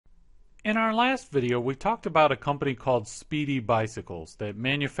In our last video, we talked about a company called Speedy Bicycles that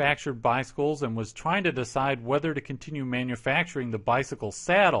manufactured bicycles and was trying to decide whether to continue manufacturing the bicycle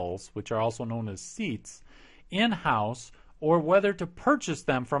saddles, which are also known as seats, in-house or whether to purchase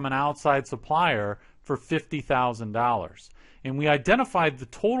them from an outside supplier for $50,000. And we identified the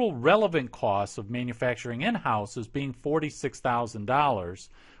total relevant cost of manufacturing in-house as being $46,000,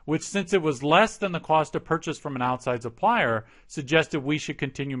 which, since it was less than the cost to purchase from an outside supplier, suggested we should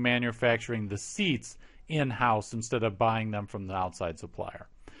continue manufacturing the seats in-house instead of buying them from the outside supplier.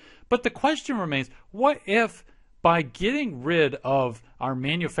 But the question remains, what if by getting rid of our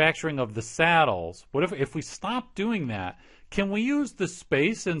manufacturing of the saddles, what if we stop doing that, can we use the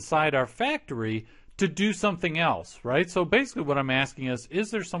space inside our factory to do something else, right? So basically what I'm asking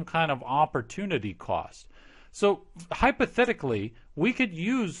is there some kind of opportunity cost? So hypothetically, we could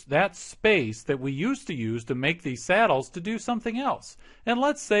use that space that we used to use to make these saddles to do something else. And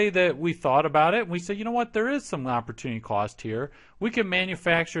let's say that we thought about it and we said, you know what, there is some opportunity cost here. We can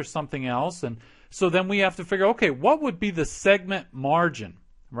manufacture something else. And so then we have to figure, okay, what would be the segment margin,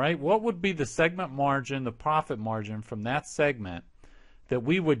 right? What would be the segment margin, the profit margin from that segment that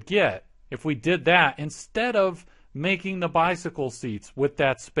we would get if we did that instead of making the bicycle seats with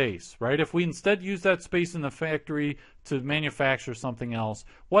that space, right? If we instead use that space in the factory to manufacture something else,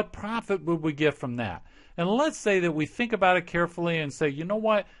 what profit would we get from that? And let's say that we think about it carefully and say, you know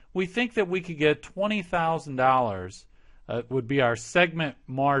what, we think that we could get $20,000 would be our segment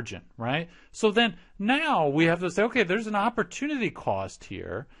margin, right? So then now we have to say, okay, there's an opportunity cost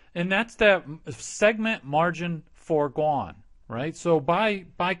here, and that's that segment margin foregone. Right? So by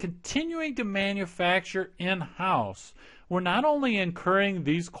continuing to manufacture in-house, we're not only incurring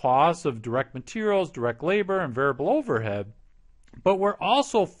these costs of direct materials, direct labor, and variable overhead, but we're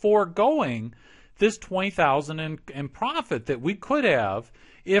also foregoing this $20,000 in profit that we could have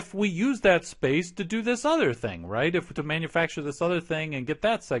if we use that space to do this other thing, right? If to manufacture this other thing and get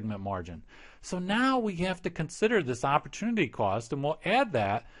that segment margin. So now we have to consider this opportunity cost, and we'll add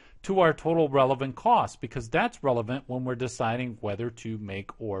that to our total relevant cost, because that's relevant when we're deciding whether to make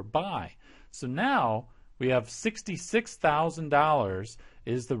or buy. So now we have $66,000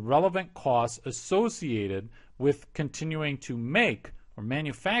 is the relevant cost associated with continuing to make or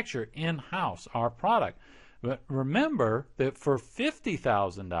manufacture in-house our product. But remember that for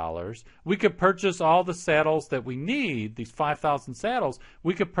 $50,000, we could purchase all the saddles that we need, these 5,000 saddles,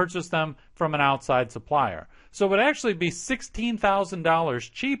 we could purchase them from an outside supplier. So it would actually be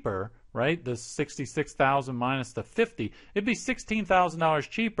 $16,000 cheaper, right? The $66,000 minus the $50,000, it'd be $16,000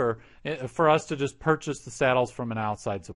 cheaper for us to just purchase the saddles from an outside supplier.